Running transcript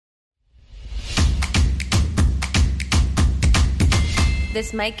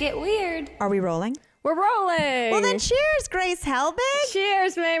This might get weird. Are we rolling? We're rolling. Well, then cheers, Grace Helbig.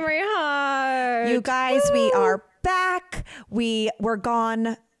 Cheers, Memory Heart. You guys, we are back. We were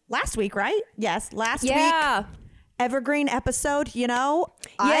gone last week, right? Yes, last week. Evergreen episode, you know?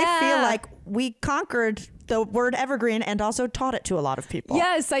 I feel like we conquered the word evergreen and also taught it to a lot of people.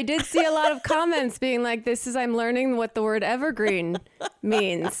 Yes, I did see a lot of comments being like, I'm learning what the word evergreen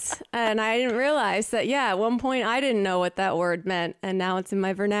means. And I didn't realize that, at one point I didn't know what that word meant. And now it's in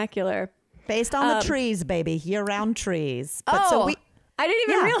my vernacular. Based on the trees, baby. Year-round trees. But I didn't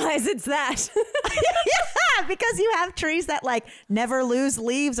even realize it's that. Yeah, because you have trees that like never lose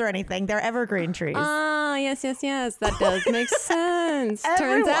leaves or anything. They're evergreen trees. Yes. That does make sense.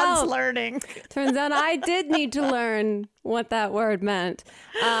 Everyone's learning. Turns out I did need to learn what that word meant.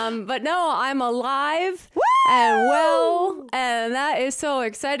 But no, I'm alive and well, and that is so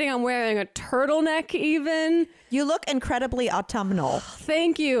exciting. I'm wearing a turtleneck even. You look incredibly autumnal.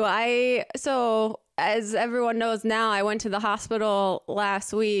 Thank you. As everyone knows now, I went to the hospital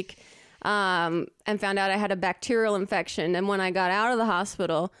last week and found out I had a bacterial infection. And when I got out of the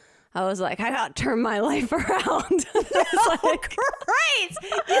hospital, I was like, I got to turn my life around. Great.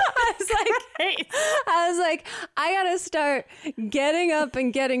 I was like, I got to start getting up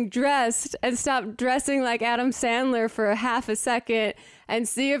and getting dressed and stop dressing like Adam Sandler for a half a second and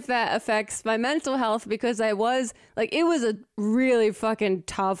see if that affects my mental health, because it was a really fucking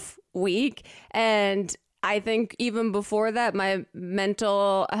tough week. And I think even before that, my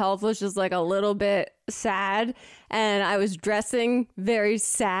mental health was just like a little bit sad, and I was dressing very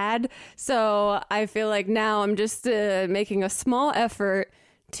sad. So I feel like now I'm just making a small effort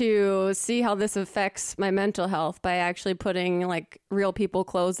to see how this affects my mental health by actually putting like real people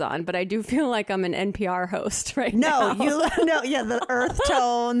clothes on. But I do feel like I'm an NPR host now. The earth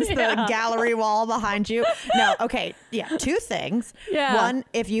tones, the gallery wall behind you. No, okay. Yeah, two things. Yeah. One,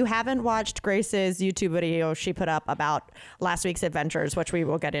 if you haven't watched Grace's YouTube video she put up about last week's adventures, which we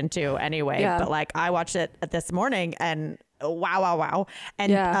will get into anyway, but like I watched it this morning and wow.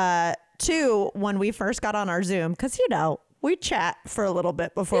 And two, when we first got on our Zoom, because we chat for a little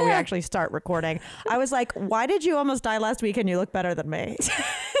bit before we actually start recording. I was like, why did you almost die last week and you look better than me?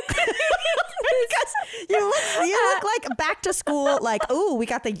 Because you look like back to school, like, ooh, we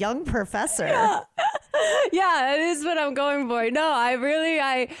got the young professor. Yeah, it is what I'm going for. No,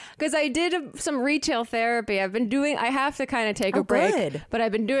 because I did some retail therapy. I have to kind of take a break, good. But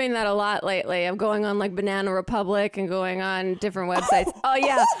I've been doing that a lot lately. I'm going on like Banana Republic and going on different websites.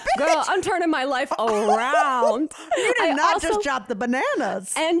 Girl, I'm turning my life around. You did not just drop the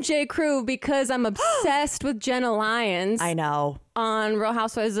bananas. And J. Crew, because I'm obsessed with Jenna Lyons. I know. On Real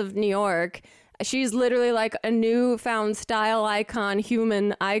Housewives of New York. She's literally like a newfound style icon,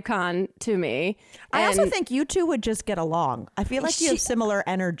 human icon to me. I also think you two would just get along. I feel like you have similar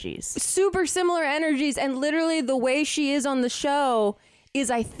energies. Super similar energies. And literally the way she is on the show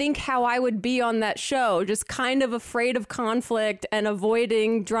is, I think, how I would be on that show. Just kind of afraid of conflict and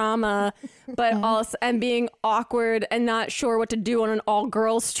avoiding drama, but also and being awkward and not sure what to do on an all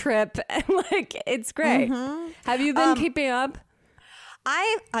girls trip. And like, it's great. Have you been keeping up?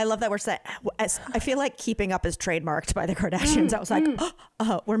 I love that we're saying. I feel like keeping up is trademarked by the Kardashians. I was like,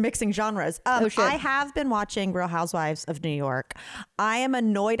 we're mixing genres. I have been watching Real Housewives of New York. I am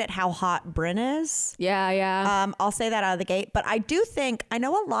annoyed at how hot Brynn is. Yeah. I'll say that out of the gate. But I do think, I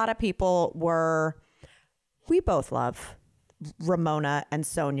know a lot of people we both love Ramona and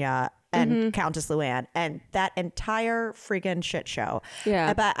Sonia and Countess Luann and that entire friggin' shit show.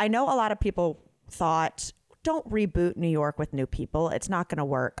 Yeah. But I know a lot of people thought, don't reboot New York with new people. It's not going to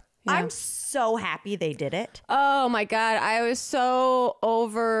work. Yeah. I'm so happy they did it. Oh my God. I was so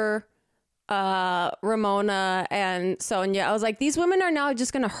over Ramona and Sonia. I was like, these women are now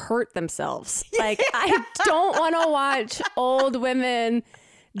just going to hurt themselves. Like, I don't want to watch old women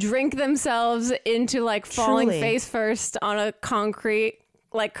drink themselves into like falling face first on a concrete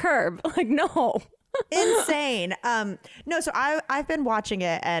like curb. Like, no. Insane. No, so I've been watching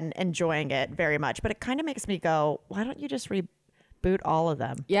it and enjoying it very much, but it kind of makes me go, why don't you just reboot all of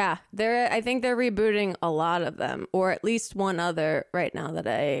them? Yeah, I think they're rebooting a lot of them, or at least one other right now that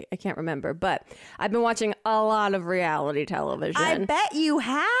I can't remember. But I've been watching a lot of reality television. I bet you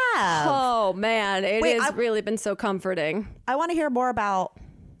have. Oh man, it has really been so comforting. I want to hear more about.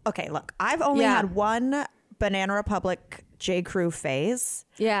 Okay, look, I've only had one Banana Republic J. Crew phase.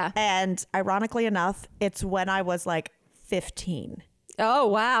 Yeah. And ironically enough, it's when I was like 15. Oh,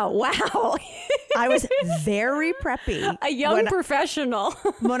 wow. I was very preppy. A young professional.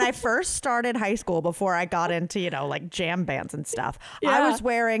 When I first started high school, before I got into, like jam bands and stuff, I was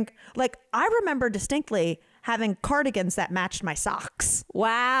wearing, like, I remember distinctly having cardigans that matched my socks.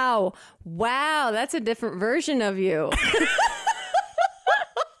 Wow. That's a different version of you.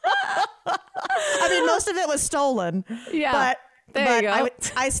 I mean, most of it was stolen. Yeah. But there you go.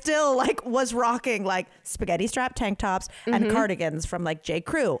 I still like was rocking like spaghetti strap tank tops and cardigans from like J.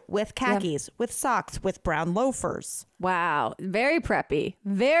 Crew with khakis, with socks, with brown loafers. Wow. Very preppy.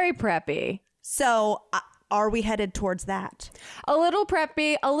 Very preppy. So are we headed towards that? A little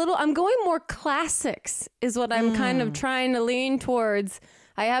preppy, I'm going more classics is what I'm kind of trying to lean towards.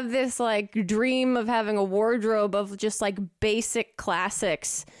 I have this like dream of having a wardrobe of just like basic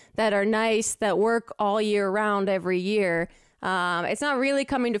classics that are nice, that work all year round every year. It's not really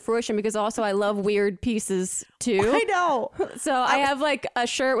coming to fruition because also I love weird pieces too. I know. So I have like a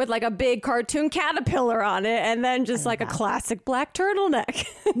shirt with like a big cartoon caterpillar on it and then just like a classic black turtleneck.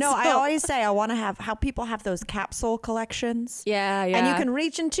 No, I always say I want to have how people have those capsule collections. Yeah. And you can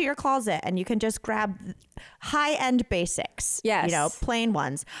reach into your closet and you can just grab high-end basics. Yes. You know, plain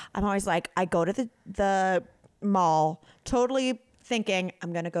ones. I'm always like, I go to the mall totally thinking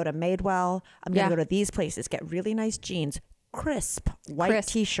I'm going to go to Madewell. I'm going to go to these places, get really nice jeans, crisp white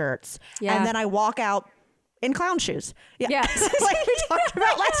t-shirts, and then I walk out in clown shoes. Yeah. Like we talked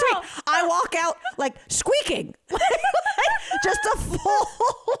about last week. I walk out like squeaking. Just a full,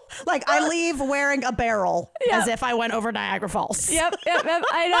 like I leave wearing a barrel as if I went over Niagara Falls. Yep.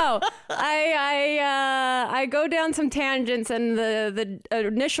 I know. I go down some tangents and the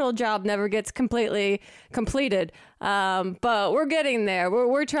initial job never gets completely completed. But we're getting there.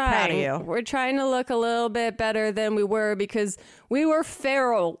 We're trying. Proud of you. We're trying to look a little bit better than we were because we were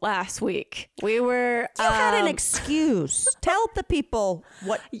feral last week. We were. You had an excuse. Tell the people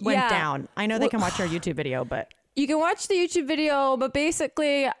what went down. I know they can watch our YouTube video, but. You can watch the YouTube video, but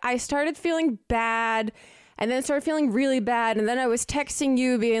basically I started feeling bad and then started feeling really bad. And then I was texting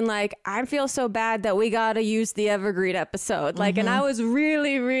you being like, I feel so bad that we got to use the Evergreen episode. Like, and I was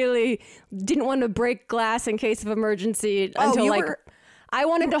really, really didn't want to break glass in case of emergency until I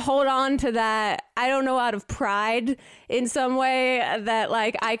wanted to hold on to that. I don't know, out of pride in some way that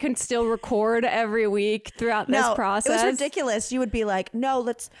like I can still record every week throughout this process. It was ridiculous. You would be like, no,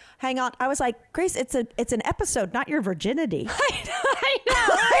 let's hang on. I was like, Grace, it's an episode, not your virginity. I know.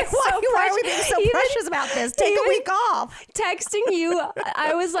 Why are we being so precious about this? Take a week off. Texting you,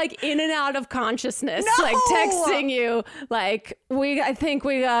 I was like in and out of consciousness. Like texting you, like I think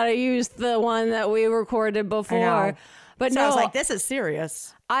we gotta use the one that we recorded before. But so I was like, this is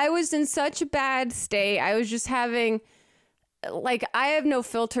serious. I was in such a bad state. I was just having, like, I have no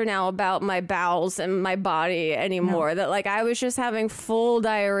filter now about my bowels and my body anymore. That like I was just having full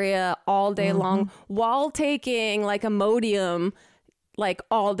diarrhea all day long while taking like Imodium like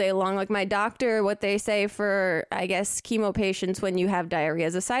all day long. Like my doctor, what they say for, I guess, chemo patients when you have diarrhea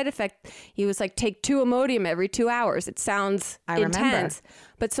as a side effect, he was like, take 2 Imodium every 2 hours. It sounds intense. Remember.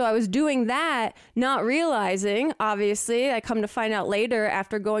 But so I was doing that, not realizing, obviously, I come to find out later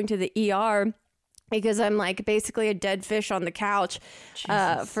after going to the ER, because I'm like basically a dead fish on the couch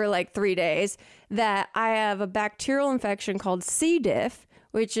for like 3 days, that I have a bacterial infection called C. diff,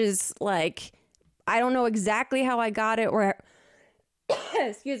 which is like, I don't know exactly how I got it or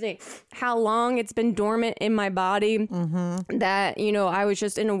excuse me, how long it's been dormant in my body that, you know, I was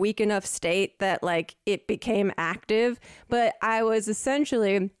just in a weak enough state that like it became active, but I was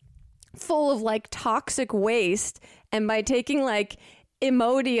essentially full of like toxic waste. And by taking like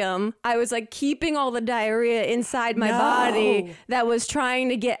Imodium, I was like keeping all the diarrhea inside my body that was trying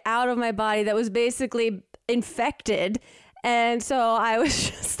to get out of my body, that was basically infected. And so I was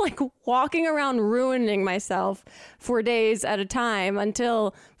just like walking around ruining myself for days at a time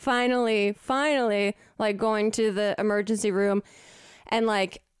until finally, like going to the emergency room. And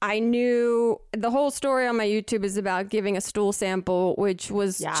like, I knew the whole story on my YouTube is about giving a stool sample, which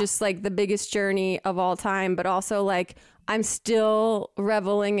was just like the biggest journey of all time. But also like, I'm still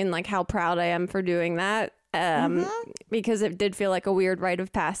reveling in like how proud I am for doing that. Because it did feel like a weird rite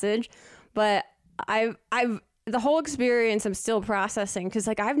of passage. But I've the whole experience I'm still processing, because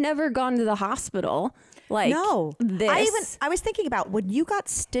like I've never gone to the hospital like this. I was thinking about when you got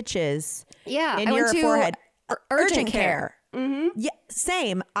stitches in your forehead. Urgent care. Yeah,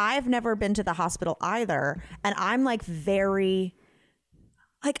 same. I've never been to the hospital either, and I'm like very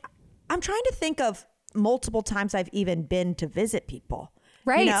like I'm trying to think of multiple times I've even been to visit people.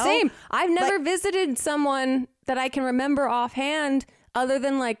 Right, you know? Same. I've never visited someone that I can remember offhand other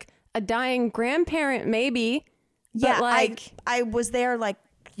than like a dying grandparent maybe. Yeah, but like I was there like,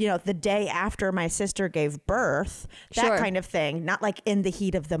 you know, the day after my sister gave birth, that kind of thing. Not like in the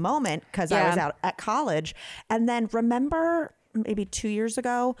heat of the moment because I was out at college. And then remember maybe 2 years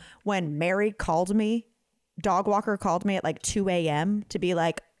ago when Mary called me dog walker called me at like 2 a.m. to be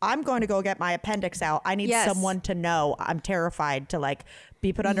like, I'm going to go get my appendix out. I need someone to know. I'm terrified to like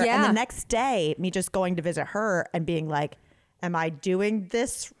be put under. And the next day, me just going to visit her and being like, am I doing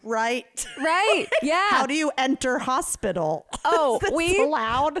this right? Right. Yeah. How do you enter hospital? Oh, we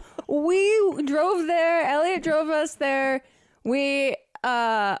loud. We drove there. Elliot drove us there. We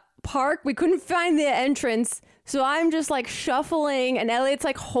parked. We couldn't find the entrance. So I'm just like shuffling and Elliot's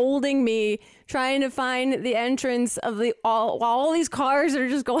like holding me, trying to find the entrance of while all these cars are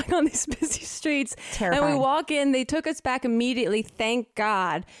just going on these busy streets. Terrifying. And we walk in, they took us back immediately, thank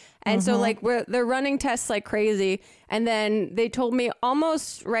God. And so like they're running tests like crazy. And then they told me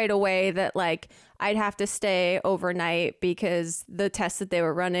almost right away that like I'd have to stay overnight because the tests that they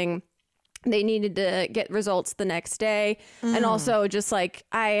were running, they needed to get results the next day. And also just like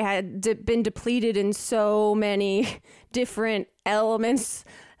I had been depleted in so many different elements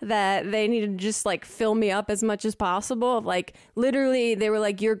that they needed to just like fill me up as much as possible. Like literally they were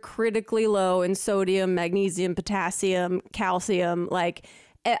like, you're critically low in sodium, magnesium, potassium, calcium. Like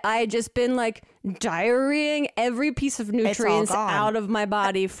I had just been like diarrheaing every piece of nutrients out of my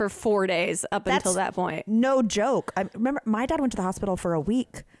body for 4 days until that point. No joke. I remember my dad went to the hospital for a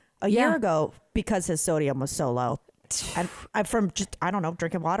week a year ago because his sodium was so low. And I'm from just, I don't know,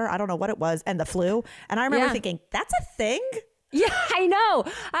 drinking water. I don't know what it was. And the flu. And I remember thinking, that's a thing? Yeah, I know.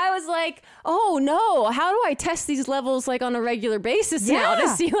 I was like, oh no, how do I test these levels like on a regular basis now to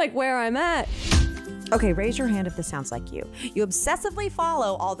see like where I'm at? Okay, raise your hand if this sounds like you. You obsessively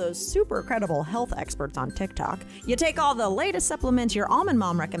follow all those super credible health experts on TikTok. You take all the latest supplements your almond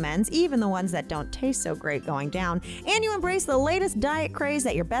mom recommends, even the ones that don't taste so great going down, and you embrace the latest diet craze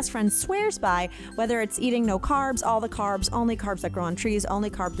that your best friend swears by, whether it's eating no carbs, all the carbs, only carbs that grow on trees, only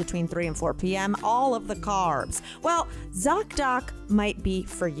carbs between 3 and 4 p.m., all of the carbs. Well, ZocDoc might be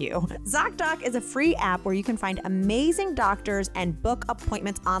for you. ZocDoc is a free app where you can find amazing doctors and book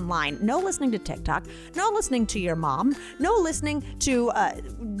appointments online. No listening to TikTok. No listening to your mom. No listening to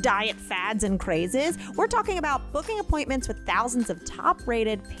diet fads and crazes. We're talking about booking appointments with thousands of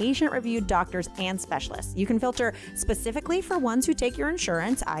top-rated, patient-reviewed doctors and specialists. You can filter specifically for ones who take your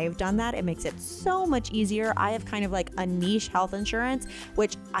insurance. I have done that. It makes it so much easier. I have kind of like a niche health insurance,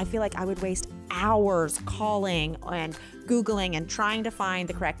 which I feel like I would waste hours calling and Googling and trying to find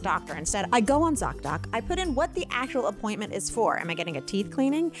the correct doctor. Instead, I go on ZocDoc. I put in what the actual appointment is for. Am I getting a teeth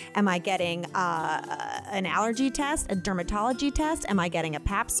cleaning? Am I getting an allergy test, a dermatology test? Am I getting a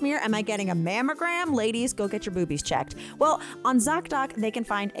pap smear? Am I getting a mammogram? Ladies, go get your boobies checked. Well, on ZocDoc, they can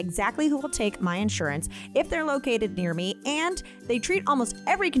find exactly who will take my insurance if they're located near me, and they treat almost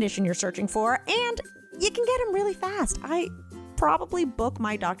every condition you're searching for, and you can get them really fast. I probably book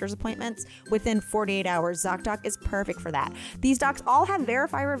my doctor's appointments within 48 hours. ZocDoc is perfect for that. These docs all have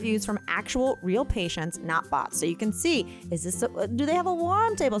verified reviews from actual real patients, not bots. So you can see, do they have a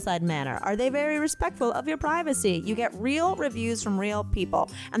warm tableside manner? Are they very respectful of your privacy? You get real reviews from real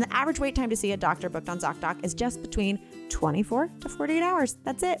people. And the average wait time to see a doctor booked on ZocDoc is just between 24 to 48 hours.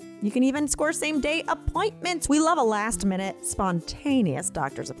 That's it. You can even score same day appointments. We love a last minute, spontaneous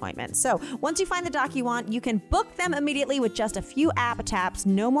doctor's appointment. So once you find the doc you want, you can book them immediately with just a few app taps.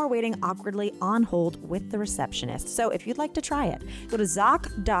 No more waiting awkwardly on hold with the receptionist. So if you'd like to try it, go to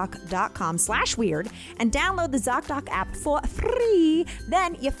ZocDoc.com/weird and download the ZocDoc app for free.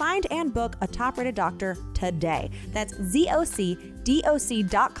 Then you find and book a top-rated doctor today. That's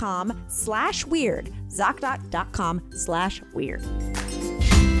ZocDoc.com/weird. ZocDoc.com/weird.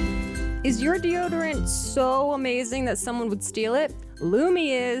 Is your deodorant so amazing that someone would steal it? Lumi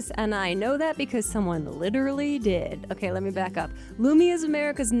is, and I know that because someone literally did. Okay, let me back up. Lumi is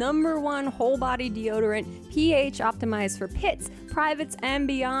America's #1 whole body deodorant, pH optimized for pits, privates, and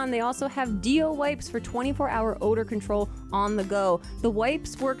beyond. They also have Deo wipes for 24-hour odor control on the go. The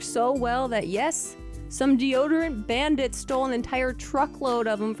wipes work so well that, yes, some deodorant bandits stole an entire truckload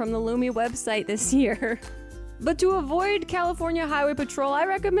of them from the Lumi website this year. But to avoid California Highway Patrol, I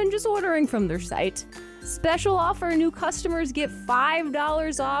recommend just ordering from their site. Special offer, new customers get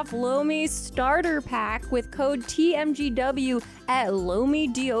 $5 off Lumi's starter pack with code TMGW at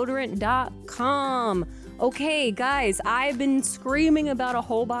LumiDeodorant.com. Okay, guys, I've been screaming about a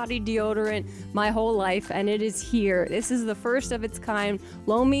whole body deodorant my whole life, and it is here. This is the first of its kind.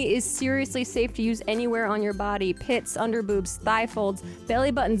 Lumi is seriously safe to use anywhere on your body. Pits, underboobs, thigh folds, belly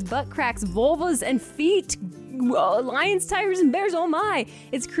buttons, butt cracks, vulvas, and feet. Lions, tigers, and bears, oh my!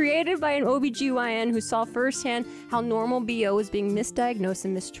 It's created by an OBGYN who saw firsthand how normal BO is being misdiagnosed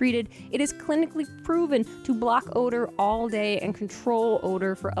and mistreated. It is clinically proven to block odor all day and control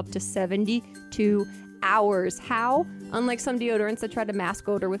odor for up to 72 hours. How? Unlike some deodorants that try to mask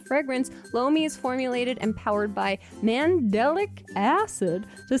odor with fragrance, Lomi is formulated and powered by mandelic acid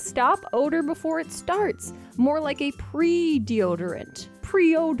to stop odor before it starts. More like a pre-deodorant,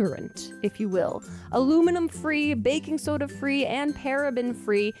 if you will. Aluminum-free, baking soda-free, and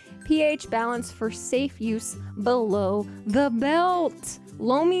paraben-free, pH balance for safe use below the belt.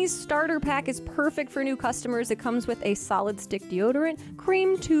 Lomi's starter pack is perfect for new customers. It comes with a solid stick deodorant,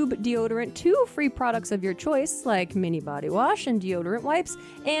 cream tube deodorant, 2 free products of your choice like mini body wash and deodorant wipes,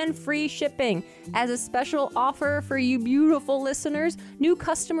 and free shipping. As a special offer for you beautiful listeners, new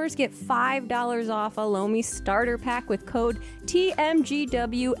customers get $5 off a Lomi starter pack with code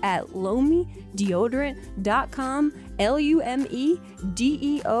TMGW at lomideodorant.com,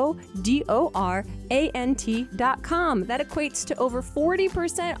 LUMEDEODORANT.com. That equates to over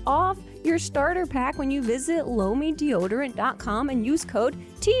 40% off your starter pack when you visit lomideodorant.com and use code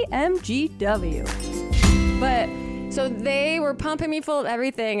TMGW. But so they were pumping me full of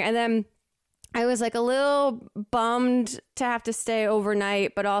everything, and then I was like a little bummed to have to stay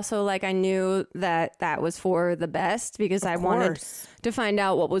overnight, but also like I knew that that was for the best because I wanted to find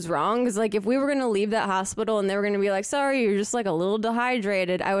out what was wrong. Because like if we were going to leave that hospital and they were going to be like, sorry, you're just like a little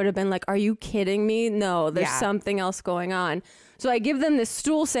dehydrated, I would have been like, are you kidding me? No, there's something else going on. So I give them this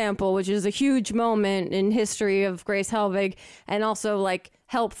stool sample, which is a huge moment in history of Grace Helbig and also like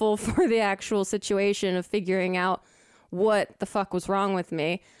helpful for the actual situation of figuring out what the fuck was wrong with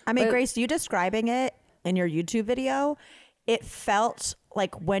me. I mean, Grace, you describing it in your YouTube video, it felt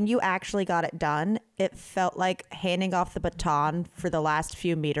like when you actually got it done, it felt like handing off the baton for the last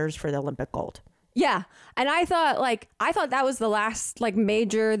few meters for the Olympic gold. Yeah. And I thought that was the last like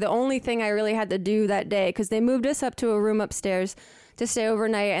major, the only thing I really had to do that day, because they moved us up to a room upstairs to stay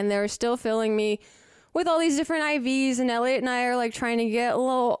overnight, and they were still filling me with all these different IVs, and Elliot and I are like trying to get a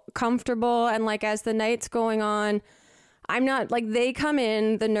little comfortable. And like as the night's going on, I'm not like, they come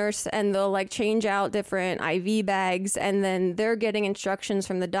in, the nurse, and they'll like change out different IV bags, and then they're getting instructions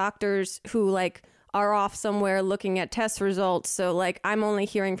from the doctors who like are off somewhere looking at test results. So like I'm only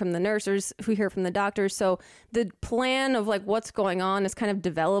hearing from the nurses who hear from the doctors. So the plan of like what's going on is kind of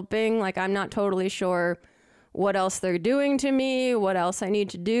developing. Like I'm not totally sure what else they're doing to me, what else I need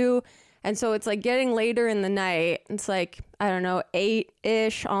to do. And so it's like getting later in the night. It's like, I don't know,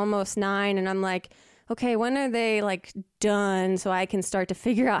 8-ish, almost 9. And I'm like, okay, when are they like done so I can start to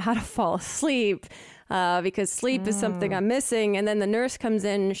figure out how to fall asleep? Because sleep is something I'm missing. And then the nurse comes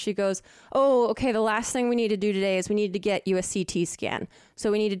in and she goes, oh, okay, the last thing we need to do today is we need to get you a CT scan.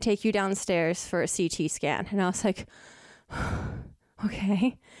 So we need to take you downstairs for a CT scan. And I was like,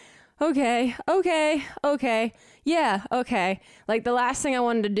 okay. Yeah, okay. Like the last thing I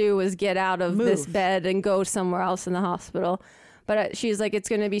wanted to do was get out of this bed and go somewhere else in the hospital. But she's like, it's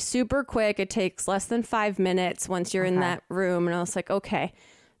going to be super quick. It takes less than 5 minutes once you're in that room. And I was like, okay.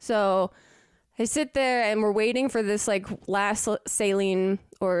 So I sit there and we're waiting for this like last saline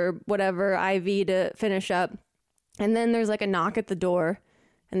or whatever IV to finish up. And then there's like a knock at the door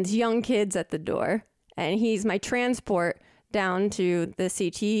and this young kid's at the door. And he's my transport down to the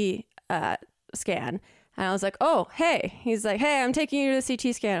CT scan. And I was like, oh, hey. He's like, hey, I'm taking you to the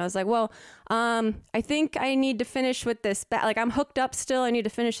CT scan. I was like, well, I think I need to finish with this bag. Like, I'm hooked up still. I need to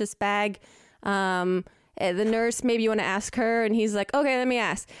finish this bag. The nurse, maybe you want to ask her. And he's like, okay, let me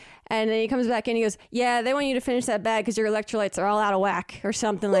ask. And then he comes back in. He goes, yeah, they want you to finish that bag because your electrolytes are all out of whack or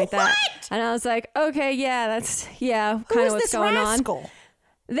something like that. And I was like, okay, yeah, that's, kind of what's going on.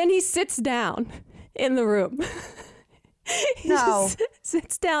 Then he sits down in the room. He just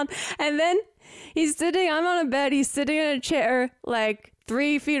sits down. And then he's sitting, I'm on a bed, he's sitting in a chair like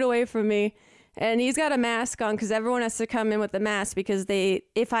 3 feet away from me, and he's got a mask on because everyone has to come in with a mask because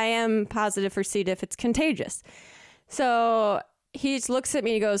if I am positive for C. diff, it's contagious. So he just looks at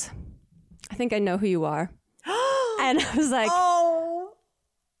me and he goes, I think I know who you are. And I was like, oh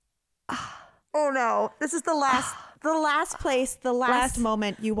no, this is the last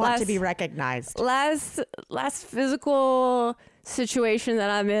moment you want to be recognized. Last physical situation that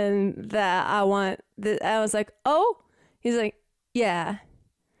I'm in that I want. I was like, oh, he's like, yeah,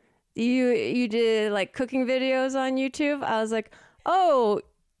 you did like cooking videos on YouTube. I was like, oh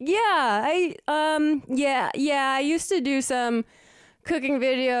yeah, I used to do some cooking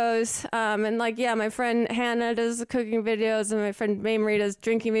videos, and like, yeah, my friend Hannah does cooking videos, and my friend May Marie does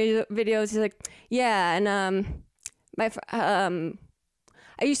drinking videos. He's like, yeah, and I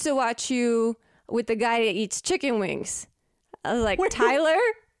used to watch you with the guy that eats chicken wings. I was like, Tyler?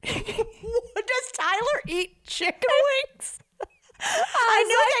 Does Tyler eat chicken wings? I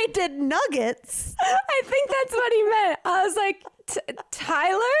know they did nuggets. I think that's what he meant. I was like,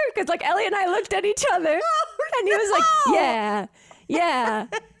 Tyler? Because like Ellie and I looked at each other and he was like, yeah.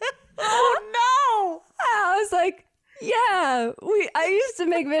 Oh no. I was like, yeah, I used to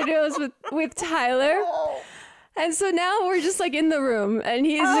make videos with Tyler. And so now we're just like in the room and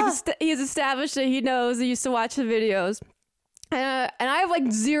he's established that he knows, he used to watch the videos. And I have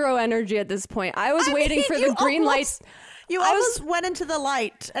like zero energy at this point. I was waiting for the green light. You almost went into the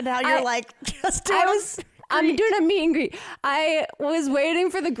light and now you're just doing I'm doing a meet and greet. I was waiting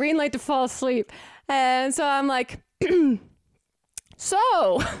for the green light to fall asleep. And so I'm like,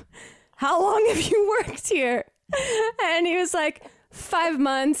 so how long have you worked here? And he was like, 5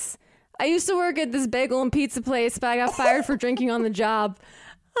 months. I used to work at this bagel and pizza place, but I got fired for drinking on the job.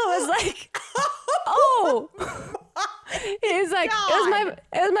 I was like, oh. He's like,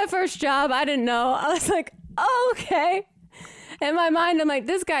 it was my first job. I didn't know. I was like, oh, okay. In my mind, I'm like,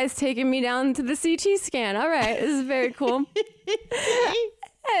 this guy's taking me down to the CT scan. All right, this is very cool.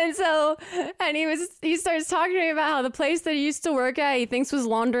 And he starts talking to me about how the place that he used to work at, he thinks was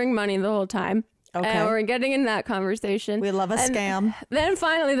laundering money the whole time. Okay. And we're getting in that conversation. We love a scam. Then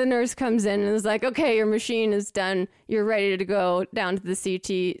finally the nurse comes in and is like, okay, your machine is done. You're ready to go down to the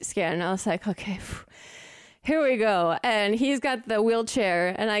CT scan. And I was like, okay, here we go. And he's got the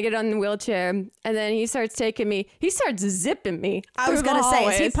wheelchair and I get on the wheelchair and then he starts taking me. He starts zipping me. I was going to say,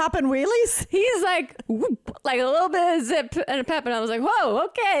 is he popping wheelies? He's like, whoop, like a little bit of zip and a pep. And I was like, whoa,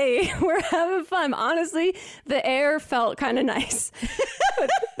 okay, we're having fun. Honestly, the air felt kind of nice.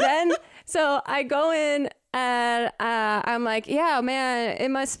 Then... So I go in and I'm like, yeah, man, it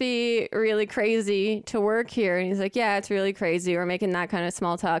must be really crazy to work here. And he's like, yeah, it's really crazy. We're making that kind of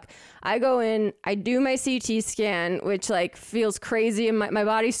small talk. I go in, I do my CT scan, which like feels crazy. And my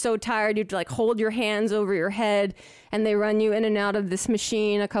body's so tired. You have to like hold your hands over your head and they run you in and out of this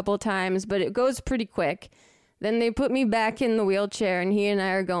machine a couple of times, but it goes pretty quick. Then they put me back in the wheelchair and he and I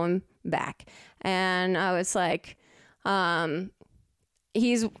are going back. And I was like,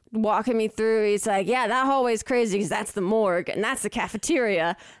 he's walking me through. He's like, yeah, that hallway's crazy because that's the morgue and that's the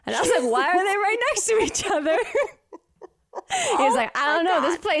cafeteria. And I was like, why are they right next to each other? He's like, I don't know.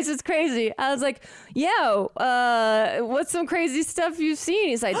 This place is crazy. I was like, yo, what's some crazy stuff you've seen?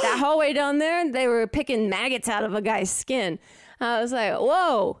 He's like, that hallway down there, they were picking maggots out of a guy's skin. I was like,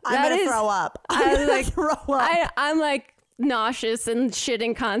 whoa. I'm going to throw up. I was like, throw up. I'm like nauseous and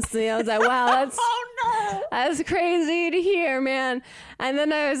shitting constantly. I was like, wow, that's... That's crazy to hear, man. And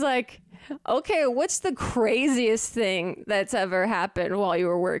then I was like, okay, what's the craziest thing that's ever happened while you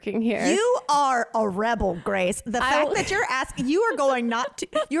were working here? You are a rebel, Grace. The fact that you're asking, you're going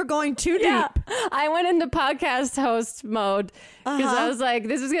too deep. I went into podcast host mode because I was like,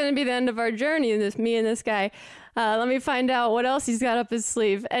 this is going to be the end of our journey. Me and this guy. Let me find out what else he's got up his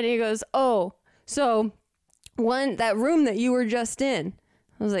sleeve. And he goes, oh, so that room that you were just in.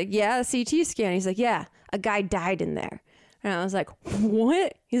 I was like, yeah, the CT scan. He's like, yeah, a guy died in there. And I was like,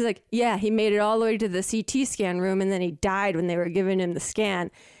 what? He's like, yeah, he made it all the way to the CT scan room and then he died when they were giving him the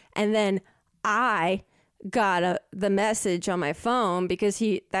scan. And then I got the message on my phone because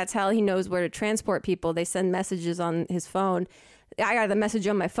that's how he knows where to transport people. They send messages on his phone. I got the message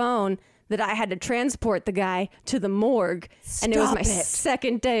on my phone that I had to transport the guy to the morgue. And it was my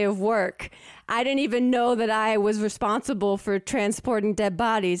second day of work. I didn't even know that I was responsible for transporting dead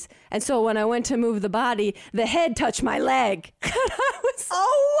bodies. And so when I went to move the body, the head touched my leg.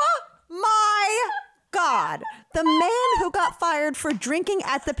 Oh my God. The man who got fired for drinking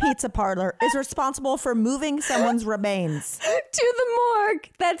at the pizza parlor is responsible for moving someone's remains to the morgue.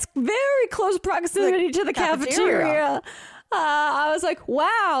 That's very close proximity to the cafeteria. I was like,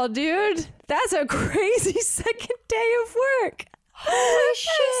 wow, dude, that's a crazy second day of work. Holy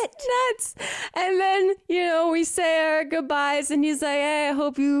shit. Nuts. And then, we say our goodbyes and he's like, hey, I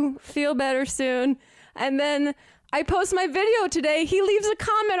hope you feel better soon. And then I post my video today. He leaves a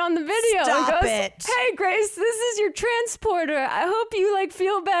comment on the video. Stop and goes, it. Hey, Grace, this is your transporter. I hope you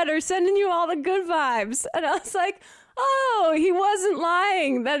feel better. Sending you all the good vibes. And I was like, oh, he wasn't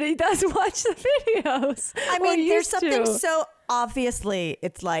lying that he does watch the videos. I mean, there's something so obviously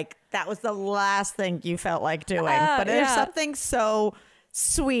it's like that was the last thing you felt like doing. But there's something so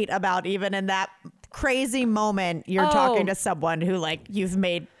sweet about even in that crazy moment you're talking to someone who you've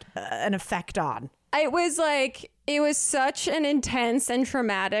made an effect on. It was such an intense and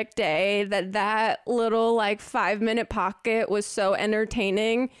traumatic day that little 5-minute pocket was so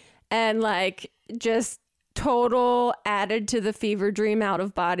entertaining and just total added to the fever dream out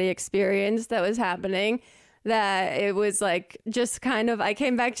of body experience that was happening that it was like just kind of, I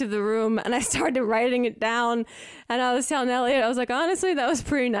came back to the room and I started writing it down, and I was telling Elliot, I was like, honestly, that was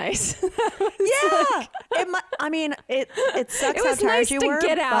pretty nice. Yeah. It sucks it was how tired nice you to were.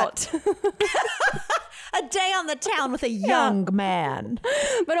 get out. A day on the town with a young man.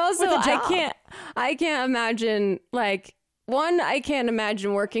 But also With a job. I can't imagine, like, one, I can't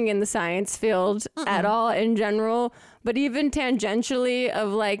imagine working in the science field at all in general, but even tangentially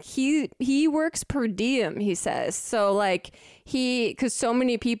of like, he works per diem, he says. So like because so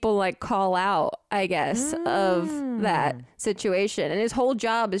many people like call out, I guess, of that situation. And his whole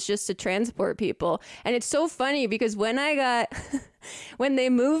job is just to transport people. And it's so funny because when they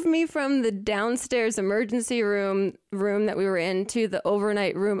moved me from the downstairs emergency room that we were in to the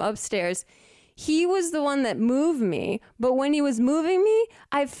overnight room upstairs, he was the one that moved me. But when he was moving me,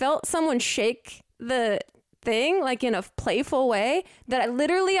 I felt someone shake the thing like in a playful way that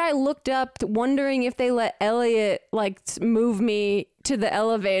I looked up wondering if they let Elliot like move me to the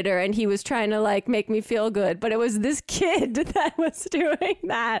elevator, and he was trying to like make me feel good. But it was this kid that was doing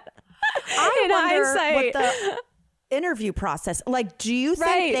that. I wonder what the interview process, like, do you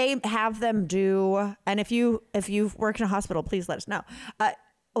think they have them do, and if you've worked in a hospital, please let us know,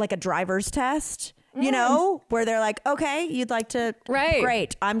 like a driver's test, you know, where they're like, okay, you'd like to,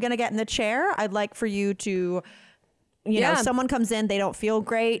 great, I'm going to get in the chair. I'd like for you to, you know, someone comes in, they don't feel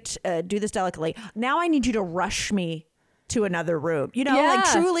great, do this delicately. Now I need you to rush me to another room, you know, like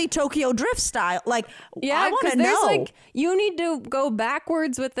truly Tokyo Drift style. Like, I want to know. Like, you need to go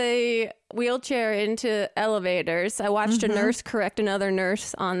backwards with a wheelchair into elevators. I watched a nurse correct another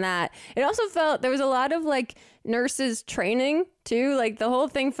nurse on that. It also felt there was a lot of like nurses training too. Like the whole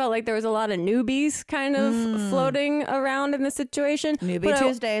thing felt like there was a lot of newbies kind of floating around in the situation. Newbie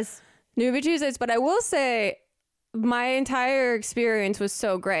Tuesdays. But I will say, my entire experience was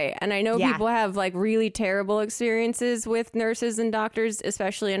so great. And I know people have like really terrible experiences with nurses and doctors,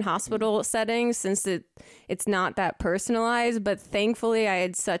 especially in hospital settings, since it's not that personalized. But thankfully, I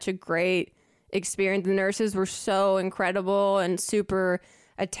had such a great experience. The nurses were so incredible and super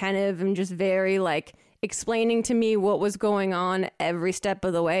attentive and just very like explaining to me what was going on every step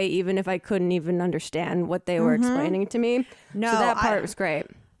of the way, even if I couldn't even understand what they were explaining to me. No, so that part was great.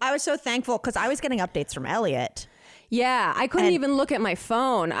 I was so thankful because I was getting updates from Elliot. Yeah, I couldn't even look at my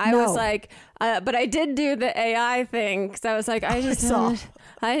phone. I was like, but I did do the AI thing because I was like, I need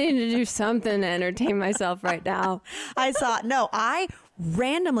to do something to entertain myself right now. I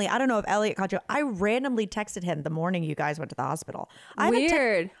randomly, I don't know if Elliot called you, I randomly texted him the morning you guys went to the hospital.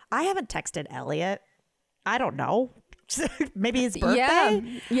 Weird. I haven't texted Elliot. I don't know. Maybe his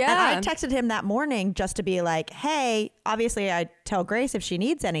birthday. Yeah. And I texted him that morning just to be like, hey, obviously I tell Grace if she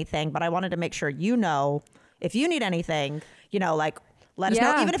needs anything, but I wanted to make sure you know if you need anything, you know, like let us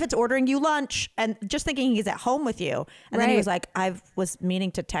know, even if it's ordering you lunch, and just thinking he's at home with you. And then he was like, I was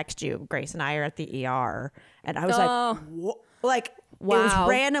meaning to text you. Grace and I are at the ER. And I was like, it was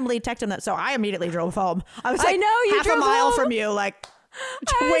randomly texting that. So I immediately drove home. I was like, half a mile from you, like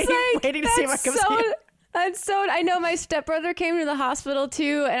waiting to see what comes in. I know my stepbrother came to the hospital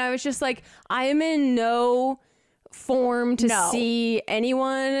too, and I was just like, I am in no form to see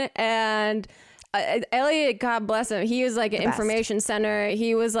anyone. And Elliot, God bless him, he was like an information center.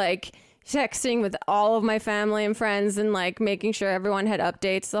 He was like texting with all of my family and friends and like making sure everyone had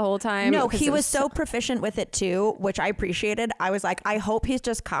updates the whole time. No, he was so proficient with it too, which I appreciated. I was like, I hope he's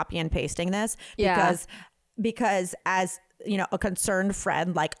just copy and pasting this because as you know, a concerned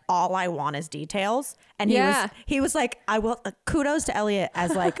friend, like all I want is details. And he was like, I will, kudos to Elliot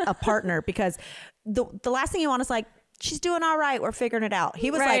as like a partner, because the last thing you want is like, she's doing all right, we're figuring it out. He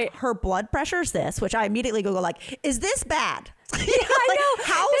was like, her blood pressure's this, which I immediately Google like, is this bad? Yeah, I know.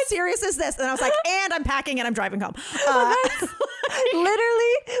 How serious is this? And I was like, and I'm packing and I'm driving home.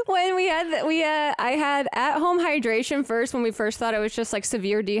 Literally, when I had at-home hydration first, when we first thought it was just like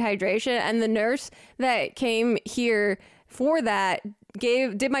severe dehydration, and the nurse that came here for that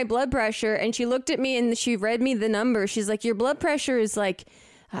did my blood pressure, and she looked at me and she read me the number. She's like, your blood pressure is like,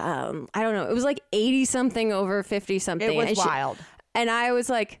 I don't know, it was like 80 something over 50 something. It was wild. And I was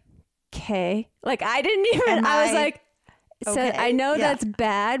like, okay, like I didn't even, I was like, so I know that's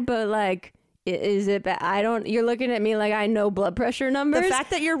bad, but like, is it bad? You're looking at me like I know blood pressure numbers. The fact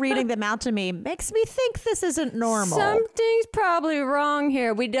that you're reading them out to me makes me think this isn't normal. Something's probably wrong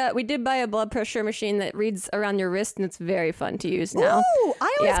here. We did buy a blood pressure machine that reads around your wrist, and it's very fun to use now. Ooh,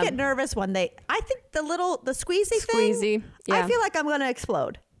 I always get nervous when I think the squeezy thing, yeah. I feel like I'm going to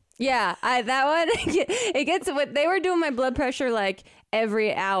explode. Yeah, that one, it gets what they were doing my blood pressure like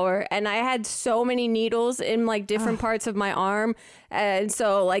every hour, and I had so many needles in like different parts of my arm, and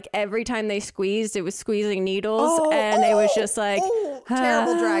so like every time they squeezed, it was squeezing needles, and it was just like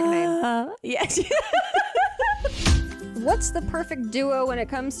terrible drag name. Yes. What's the perfect duo when it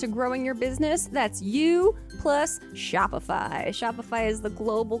comes to growing your business? That's you plus Shopify. Shopify is the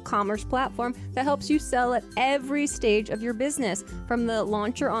global commerce platform that helps you sell at every stage of your business, from the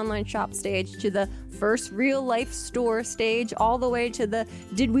launch your online shop stage to the first real life store stage, all the way to the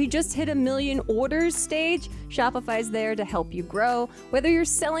did we just hit 1 million orders stage. Shopify's there to help you grow. Whether you're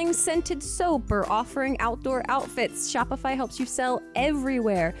selling scented soap or offering outdoor outfits, Shopify helps you sell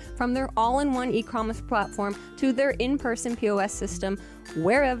everywhere, from their all-in-one e-commerce platform to their in-person POS system.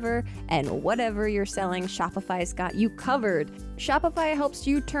 Wherever and whatever you're selling, Shopify's got you covered. Shopify helps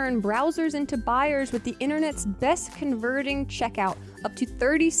you turn browsers into buyers with the internet's best converting checkout, up to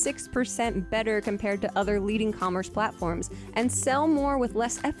 36% better compared to other leading commerce platforms, and sell more with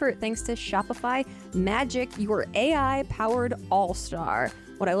less effort thanks to Shopify Magic, your AI-powered all-star.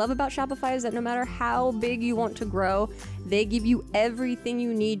 What I love about Shopify is that no matter how big you want to grow, they give you everything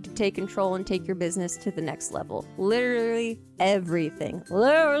you need to take control and take your business to the next level. Literally everything.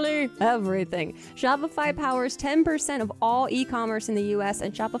 Literally everything. Shopify powers 10% of all e-commerce in the US,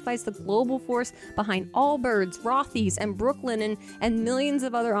 and Shopify's the global force behind Allbirds, Rothy's, and Brooklyn, and millions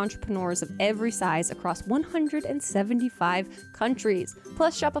of other entrepreneurs of every size across 175 countries.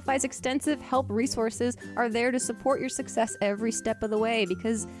 Plus, Shopify's extensive help resources are there to support your success every step of the way,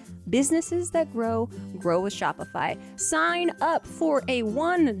 because businesses that grow with Shopify. Sign up for a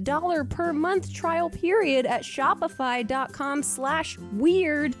 $1 per month trial period at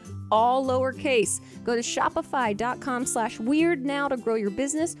shopify.com/weird, all lowercase. Go to shopify.com/weird now to grow your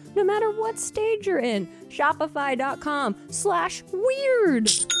business no matter what stage you're in.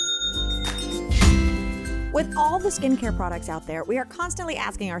 Shopify.com/weird. With all the skincare products out there, we are constantly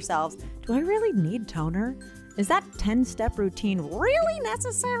asking ourselves, do I really need toner? Is that 10-step routine really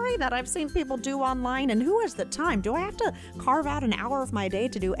necessary that I've seen people do online? And who has the time? Do I have to carve out an hour of my day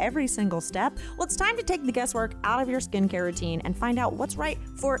to do every single step? Well, it's time to take the guesswork out of your skincare routine and find out what's right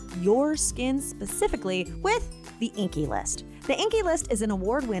for your skin specifically with the Inky List. The Inky List is an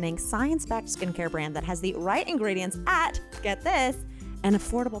award-winning, science-backed skincare brand that has the right ingredients at, get this, an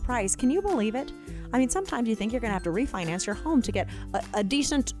affordable price. Can you believe it? I mean, sometimes you think you're going to have to refinance your home to get a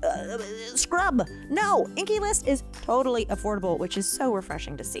decent scrub. No, Inky List is totally affordable, which is so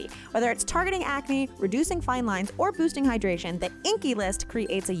refreshing to see. Whether it's targeting acne, reducing fine lines, or boosting hydration, the Inky List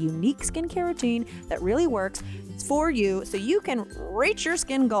creates a unique skincare routine that really works for you so you can reach your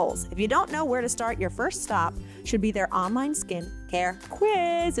skin goals. If you don't know where to start, your first stop should be their online skincare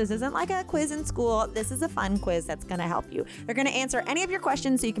quiz. This isn't like a quiz in school. This is a fun quiz that's going to help you. They're going to answer any of your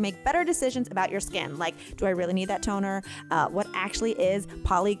questions so you can make better decisions about your skin. Like, do I really need that toner? What actually is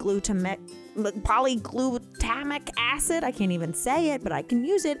polyglutamic acid? I can't even say it, but I can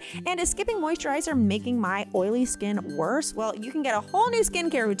use it. And is skipping moisturizer making my oily skin worse? Well, you can get a whole new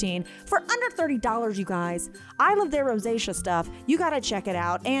skincare routine for under $30, you guys. I love their rosacea stuff. You got to check it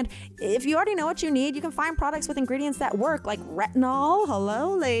out. And if you already know what you need, you can find products with ingredients that work, like retinol.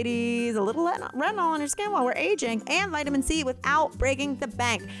 Hello, ladies. A little retinol on your skin while we're aging, and vitamin C without breaking the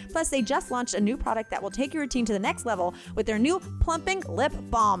bank. Plus, they just launched a new product that will take your routine to the next level with their new plumping lip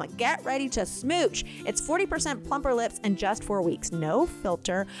balm. Get ready to smooch. It's 40% plumper lips in just 4 weeks. No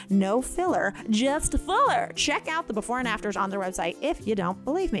filter, no filler, just fuller. Check out the before and afters on their website if you don't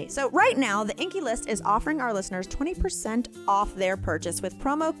believe me. So right now, the Inky List is offering our listeners 20% off their purchase with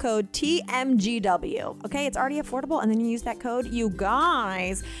promo code TMGW. Okay, it's already affordable, and then you use that code. You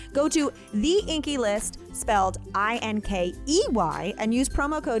guys, go to the Inky List, spelled INKEY, and use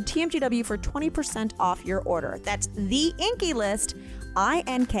promo code TMGW for 20% off your order. That's the Inky List,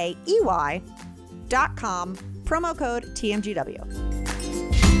 INKEY.com, promo code TMGW.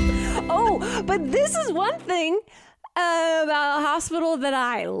 Oh, but this is one thing about a hospital that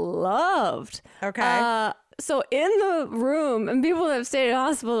I loved. Okay. So in the room, and people that have stayed in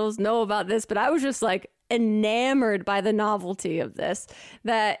hospitals know about this, but I was just like enamored by the novelty of this.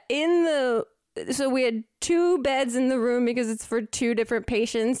 So we had 2 beds in the room because it's for 2 different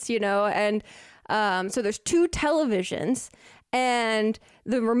patients, and so there's 2 televisions, and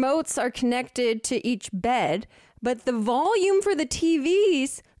the remotes are connected to each bed, but the volume for the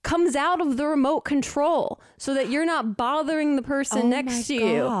TVs comes out of the remote control so that you're not bothering the person next to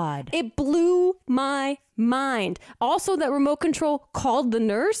you. It blew my mind. Also, that remote control called the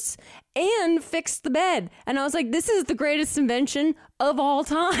nurse and fixed the bed. And I was like, this is the greatest invention of all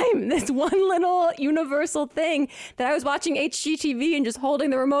time. This one little universal thing that I was watching HGTV and just holding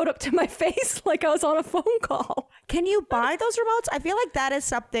the remote up to my face like I was on a phone call. Can you buy those remotes? I feel like that is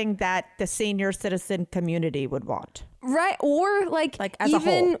something that the senior citizen community would want. Right. Or like as even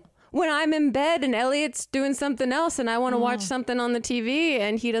a whole. When I'm in bed and Elliot's doing something else and I want to watch something on the TV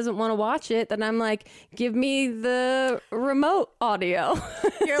and he doesn't want to watch it, then I'm like, give me the remote audio.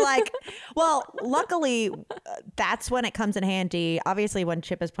 You're like, well, luckily that's when it comes in handy. Obviously, when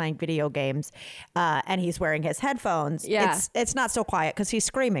Chip is playing video games and he's wearing his headphones, it's not so quiet because he's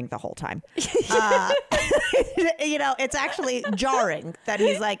screaming the whole time. You know, it's actually jarring that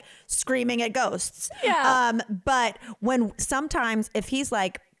he's like screaming at ghosts. Yeah. But when sometimes if he's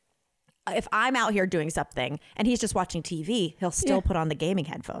like, if I'm out here doing something and he's just watching TV, he'll still put on the gaming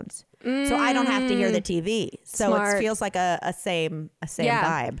headphones. So I don't have to hear the TV. So Smart. it feels like a same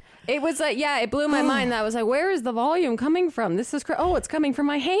vibe. It was like, it blew my mind. That was like, where is the volume coming from? This is, it's coming from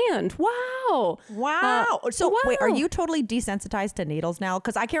my hand. Wow. Wait, are you totally desensitized to needles now?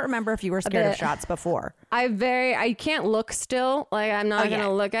 Because I can't remember if you were scared of shots before. I can't look still. Like, I'm not going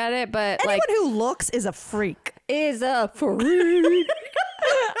to look at it, but anyone who looks is a freak.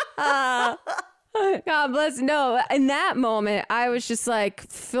 God bless. No, in that moment, I was just like,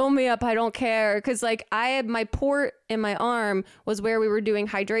 fill me up. I don't care. Because like I had my port in my arm was where we were doing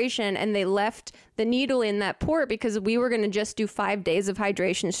hydration and they left the needle in that port because we were going to just do 5 days of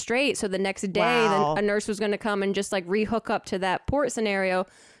hydration straight. So the next day, a nurse was going to come and just like rehook up to that port scenario.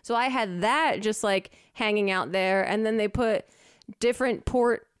 So I had that just like hanging out there. And then they put different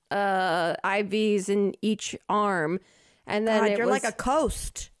port IVs in each arm. And then you're like a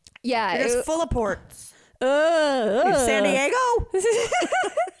coast. Yeah. You're just full of ports. San Diego?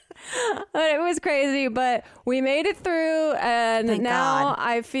 But it was crazy, but we made it through. And Thank now God.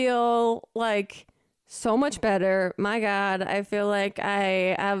 I feel like so much better. My God, I feel like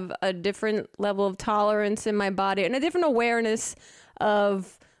I have a different level of tolerance in my body and a different awareness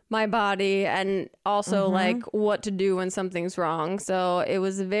of my body and also like what to do when something's wrong. So it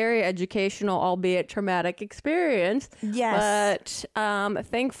was a very educational, albeit traumatic experience. Yes. But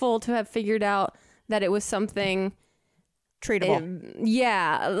thankful to have figured out that it was something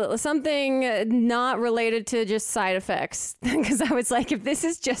treatable. Something not related to just side effects. Because I was like, if this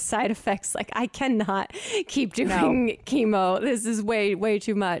is just side effects, like I cannot keep doing chemo. This is way, way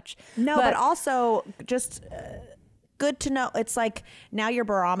too much. No, but also just... good to know. It's like now your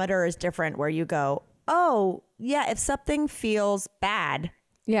barometer is different where you go, oh, yeah, if something feels bad.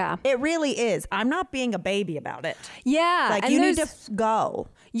 Yeah. It really is. I'm not being a baby about it. Yeah. Like you need to go.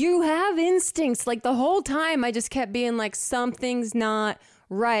 You have instincts. Like the whole time I just kept being like, something's not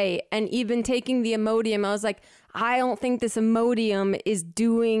right. And even taking the Imodium, I was like, I don't think this Imodium is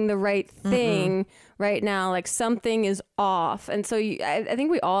doing the right thing right now. Like something is off. And so I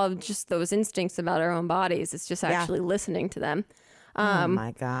think we all have just those instincts about our own bodies. It's just actually listening to them. Oh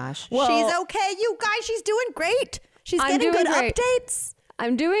my gosh. Well, she's okay. You guys, she's doing great. She's getting good updates.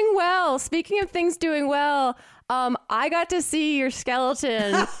 I'm doing well. Speaking of things doing well, I got to see your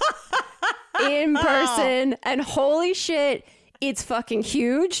skeleton in person and holy shit, it's fucking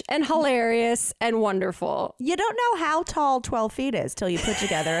huge and hilarious and wonderful. You don't know how tall 12 feet is till you put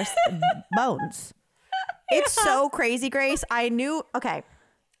together bones. It's so crazy, Grace. I knew. Okay.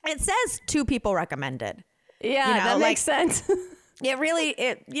 It says 2 people recommended. Yeah, that makes sense. It really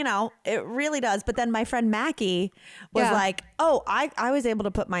does. But then my friend Mackie was like, oh, I was able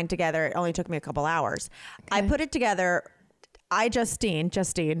to put mine together. It only took me a couple hours. Okay. I put it together. Justine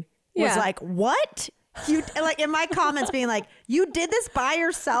was like, what? You like in my comments being like, you did this by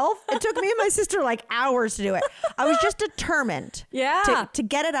yourself? It took me and my sister like hours to do it. I was just determined to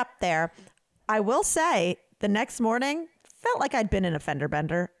get it up there. I will say the next morning felt like I'd been in a fender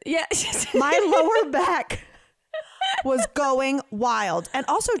bender. Yeah. My lower back was going wild. And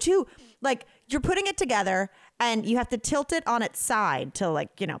also too, like you're putting it together and you have to tilt it on its side to like,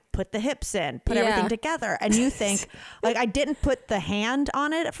 put the hips in, put everything together. And you think like, I didn't put the hand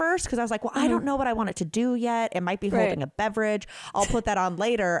on it at first because I was like, well, I don't know what I want it to do yet. It might be holding a beverage. I'll put that on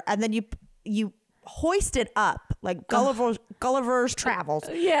later. And then you hoist it up like Gulliver's Travels.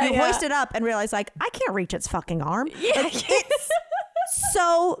 You hoist it up and realize like, I can't reach its fucking arm. Yeah. Like, it's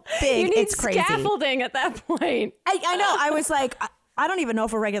so big. You need it's crazy. Scaffolding at that point. I know. I was like, I don't even know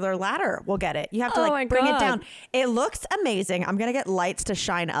if a regular ladder will get it. You have to like bring it down. It looks amazing. I'm going to get lights to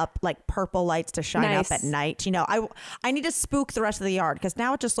shine up, like purple lights to shine up at night. You know, I need to spook the rest of the yard because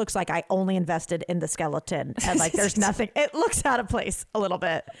now it just looks like I only invested in the skeleton and like there's nothing. It looks out of place a little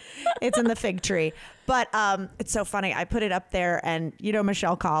bit. It's in the fig tree. But it's so funny. I put it up there and you know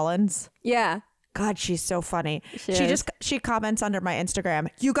Michelle Collins? Yeah. God, she's so funny. She comments under my Instagram,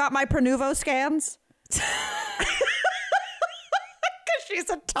 "You got my Pronuvo scans?" She's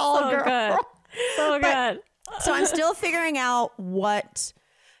a tall girl. Good. So good. So I'm still figuring out what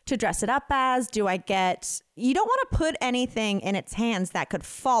to dress it up as. You don't want to put anything in its hands that could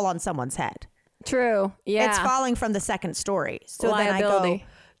fall on someone's head. True. Yeah. It's falling from the second story. So Liability. then I go,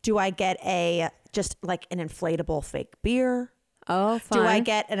 do I get just like an inflatable fake beer? Oh, fun. Do I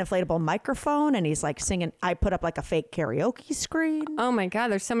get an inflatable microphone and he's like singing? I put up like a fake karaoke screen. Oh my God.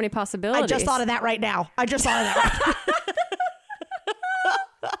 There's so many possibilities. I just thought of that right now.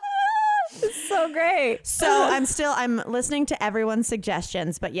 So great. So I'm listening to everyone's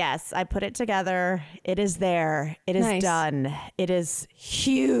suggestions, but yes, I put it together. It is there. It is done. It is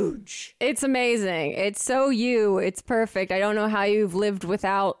huge. It's amazing. It's so you. It's perfect. I don't know how you've lived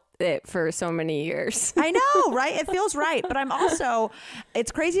without it for so many years. I know, right? It feels right. But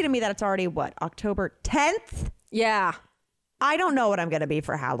it's crazy to me that it's already October 10th? Yeah. I don't know what I'm going to be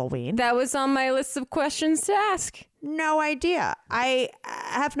for Halloween. That was on my list of questions to ask. No idea. I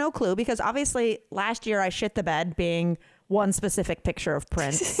have no clue because obviously last year I shit the bed being one specific picture of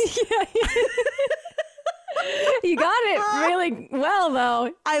Prince. You got it really well,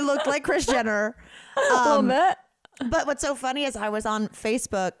 though. I looked like Kris Jenner. A little bit. But what's so funny is I was on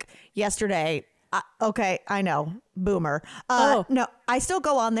Facebook yesterday. Okay, I know. Boomer. No, I still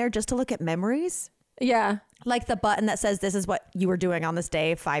go on there just to look at memories. Yeah. Like the button that says this is what you were doing on this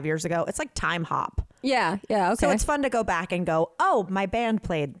day 5 years ago. It's like time hop. Yeah. Okay. So it's fun to go back and go, oh, my band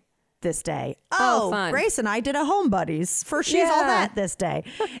played this day. Oh, fun. Grace and I did a Home Buddies for She's All That this day.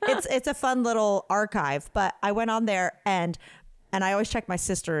 It's a fun little archive. But I went on there and I always check my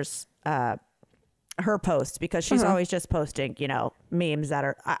sister's her posts because she's always just posting, memes that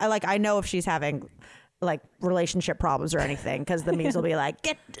are I know if she's having like relationship problems or anything because the memes will be like,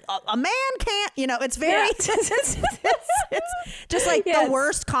 get a man can't, it's very it's just like the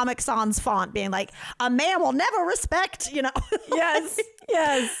worst Comic Sans font being like, a man will never respect, Yes. But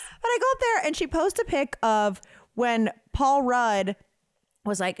I go up there and she posts a pic of when Paul Rudd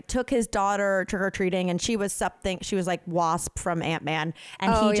was like, took his daughter trick-or-treating and she was like Wasp from Ant-Man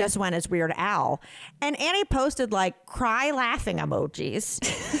and he just went as Weird Al. And Annie posted like cry laughing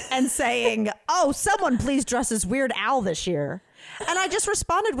emojis and saying, oh, someone please dress as Weird Al this year. And I just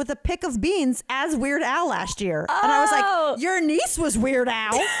responded with a pic of Beanz as Weird Al last year. And I was like, your niece was Weird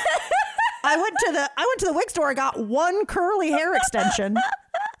Al. I went to the wig store, I got one curly hair extension.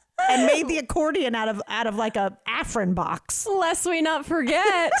 And made the accordion out of like a Afrin box. Lest we not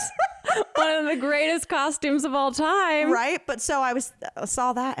forget one of the greatest costumes of all time. Right? But so I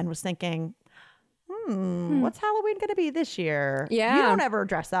saw that and was thinking, what's Halloween going to be this year? Yeah. You don't ever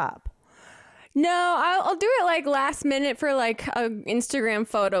dress up. No, I'll do it like last minute for like an Instagram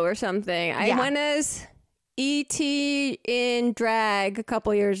photo or something. I went as E.T. in drag a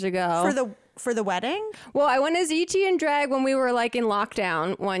couple years ago. For the wedding? Well, I went as E.T. in drag when we were like in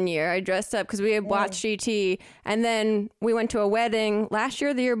lockdown one year. I dressed up because we had watched E.T. and then we went to a wedding last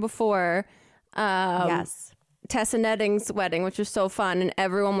year, the year before. Yes. Tessa Netting's wedding, which was so fun. And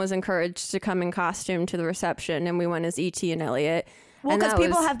everyone was encouraged to come in costume to the reception. And we went as E.T. and Elliot. Well, because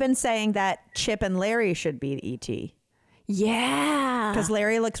people have been saying that Chip and Larry should be E.T. Yeah. Because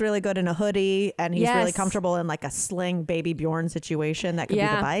Larry looks really good in a hoodie and he's really comfortable in like a sling Baby Bjorn situation that could be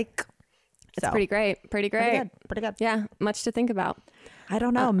the bike. It's pretty great. Pretty great. Pretty good. Yeah. Much to think about. I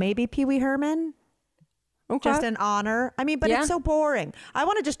don't know. Maybe Pee Wee Herman? Okay. Just in honor. I mean, but it's so boring. I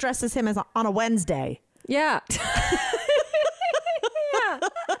want to just dress as him on a Wednesday. Yeah. I know.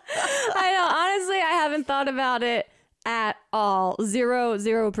 Honestly, I haven't thought about it at all.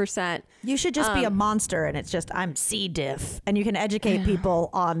 0%. You should just be a monster and it's just, I'm C. diff. And you can educate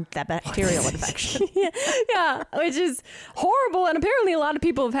people on that bacterial infection. Yeah, which is horrible. And apparently a lot of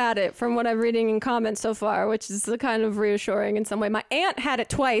people have had it from what I'm reading in comments so far, which is kind of reassuring in some way. My aunt had it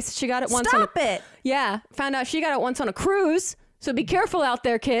twice. She got it once. Stop it. Yeah. Found out she got it once on a cruise. So be careful out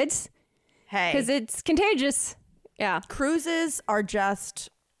there, kids. Hey. Because it's contagious. Yeah. Cruises are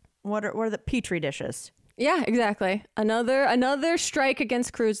just, what are the Petri dishes? Yeah, exactly. Another strike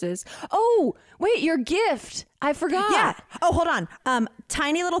against cruises. Oh, wait, your gift. I forgot. Yeah. Oh, hold on.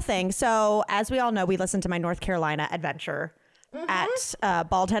 Tiny little thing. So as we all know, we listened to my North Carolina adventure at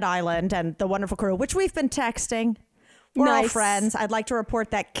Bald Head Island and the wonderful crew, which we've been texting. We're all friends. I'd like to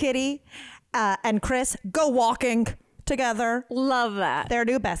report that Kitty and Chris go walking together. Love that. They're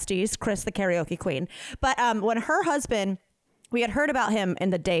new besties. Chris, the karaoke queen. But when her husband, we had heard about him in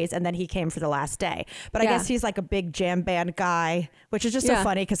the days, and then he came for the last day. But I guess he's like a big jam band guy, which is just so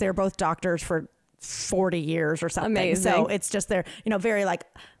funny because they were both doctors for 40 years or something. Amazing. So it's just they're, very like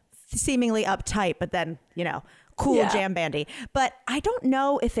seemingly uptight, but then, cool jam bandy. But I don't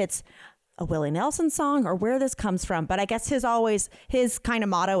know if it's a Willie Nelson song or where this comes from, but I guess his kind of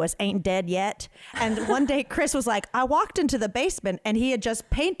motto is ain't dead yet. And one day Chris was like, I walked into the basement and he had just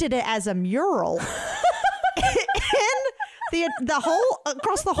painted it as a mural in the whole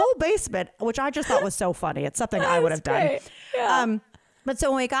across the whole basement, which I just thought was so funny. It's something I would have done. Yeah. But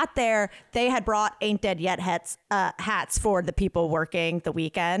so when we got there, they had brought Ain't Dead Yet hats for the people working the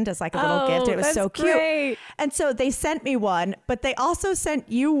weekend as like a little gift. It was so cute. Great. And so they sent me one, but they also sent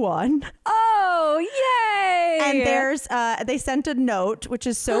you one. Oh, yay. And they sent a note, which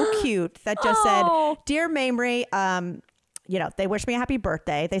is so cute, that just said, Dear Mamrie, they wished me a happy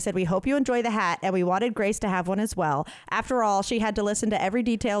birthday. They said, we hope you enjoy the hat, and we wanted Grace to have one as well. After all, she had to listen to every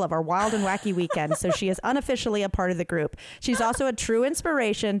detail of our wild and wacky weekend, so she is unofficially a part of the group. She's also a true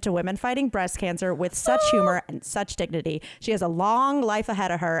inspiration to women fighting breast cancer with such humor and such dignity. She has a long life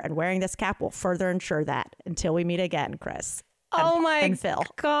ahead of her, and wearing this cap will further ensure that. Until we meet again, Chris. And Phil.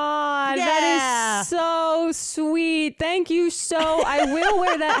 God, Yeah. that is so sweet. Thank you I will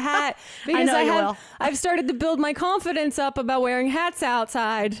wear that hat because I know you will. I've started to build my confidence up about wearing hats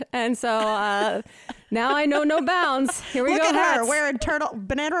outside, and so now I know no bounds. Here we Look go. at hats. her wearing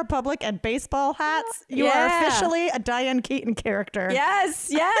Banana Republic and baseball hats. You are officially a Diane Keaton character. Yes,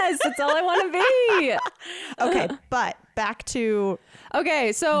 that's all I want to be. Okay, but back to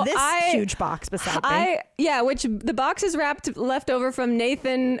so this huge box beside me. Which the box is wrapped left over from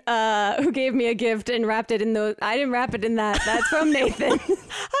Nathan, who gave me a gift and wrapped it in those. I didn't wrap it in that. That's from Nathan. I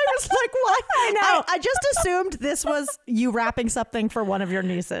was like, what? I know. I just assumed this was you wrapping something for one of your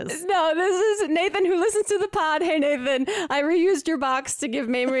nieces. No, this is Nathan, who listens to the pod. Hey, Nathan, I reused your box to give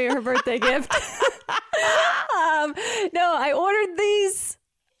Mamrie her birthday gift. No, I ordered these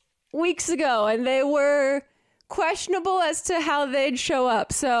weeks ago, and they were questionable as to how they'd show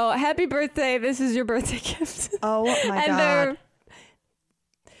up. So happy birthday. This is your birthday gift. Oh my God.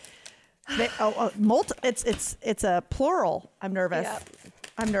 It's a plural. I'm nervous. Yep.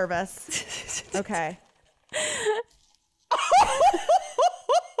 I'm nervous. Okay. They're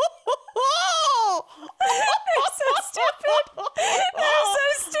so stupid. And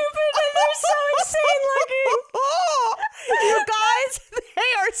they're so insane looking. You guys,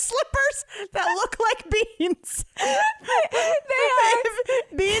 they are slippers that look like beans. They are.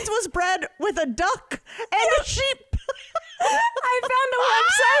 Beans was bred with a duck and a sheep. I found a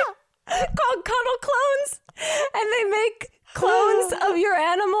website called Cuddle Clones, and they make clones of your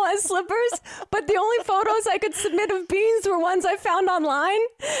animal as slippers, but the only photos I could submit of Beans were ones I found online.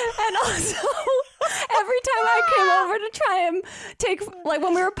 And also, every time I came over to try and take, like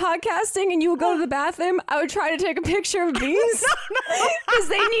when we were podcasting and you would go to the bathroom, I would try to take a picture of Beans because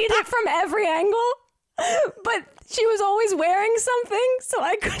they need it from every angle. But she was always wearing something, so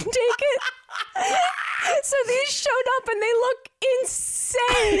I couldn't take it. So these showed up and they look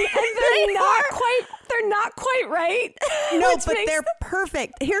insane, and they're not quite right. No, but they're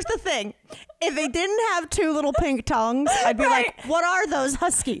perfect. Here's the thing. If they didn't have two little pink tongues, I'd be like, what are those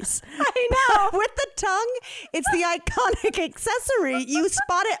huskies? I know. With the tongue, it's the iconic accessory. You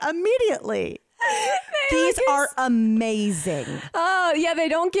spot it immediately. These are amazing. Oh, yeah, they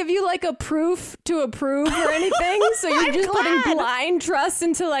don't give you like a proof to approve or anything. So you're just putting blind trust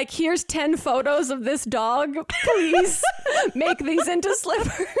into like, here's 10 photos of this dog. Please make these into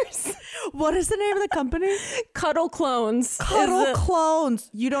slippers. What is the name of the company? Cuddle Clones. Cuddle Clones.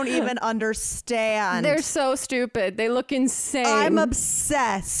 You don't even understand. They're so stupid. They look insane. I'm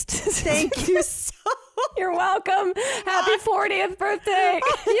obsessed. Thank you so much. You're welcome. Happy 40th birthday.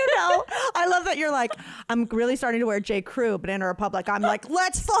 I love that you're like, I'm really starting to wear J. Crew, Banana Republic. I'm like,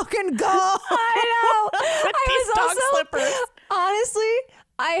 let's fucking go. I know. These dog slippers. Honestly,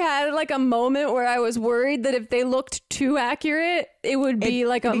 I had like a moment where I was worried that if they looked too accurate, it would be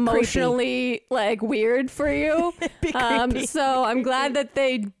like emotionally like weird for you. It'd be creepy. So I'm glad that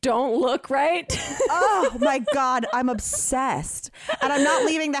they don't look right. Oh my God, I'm obsessed. And I'm not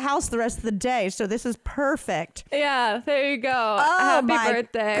leaving the house the rest of the day, so this is perfect. Yeah, there you go. Oh, Happy my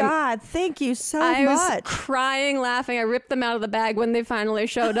birthday. God, thank you so much. I was crying, laughing. I ripped them out of the bag when they finally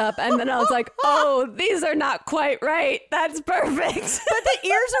showed up. And then I was like, oh, these are not quite right. That's perfect. But the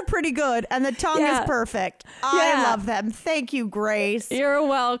ears are pretty good and the tongue is perfect. I love them. Thank you, Grace. You're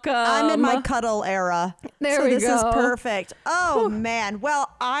welcome. I'm in my cuddle era. There we go. This is perfect. Oh, man. Well,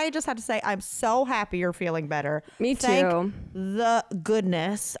 I just have to say, I'm so happy you're feeling better. Me too. Thank the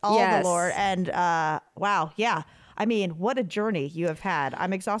goodness, all the Lord. And wow, yeah. I mean, what a journey you have had.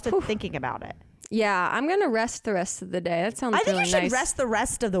 I'm exhausted thinking about it. Yeah, I'm going to rest the rest of the day. That sounds really nice. I think you should rest the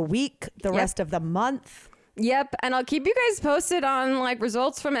rest of the week, the rest of the month. Yep, and I'll keep you guys posted on like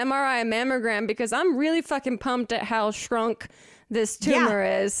results from MRI and mammogram because I'm really fucking pumped at how shrunk this tumor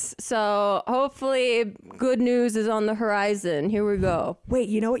is. So hopefully good news is on the horizon. Here we go. Wait,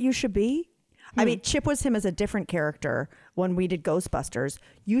 you know what you should be? I mean, Chip was him as a different character when we did Ghostbusters.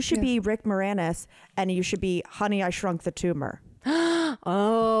 You should be Rick Moranis, and you should be Honey, I Shrunk the Tumor.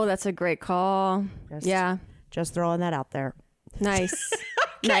 Oh, that's a great call. Just throwing that out there. Nice.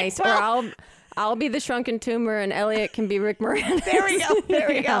 Okay, nice. well, or I'll be the shrunken tumor and Elliot can be Rick Moranis. There we go. There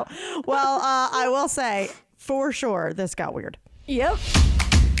we go. Well, I will say, for sure, this got weird. Yep.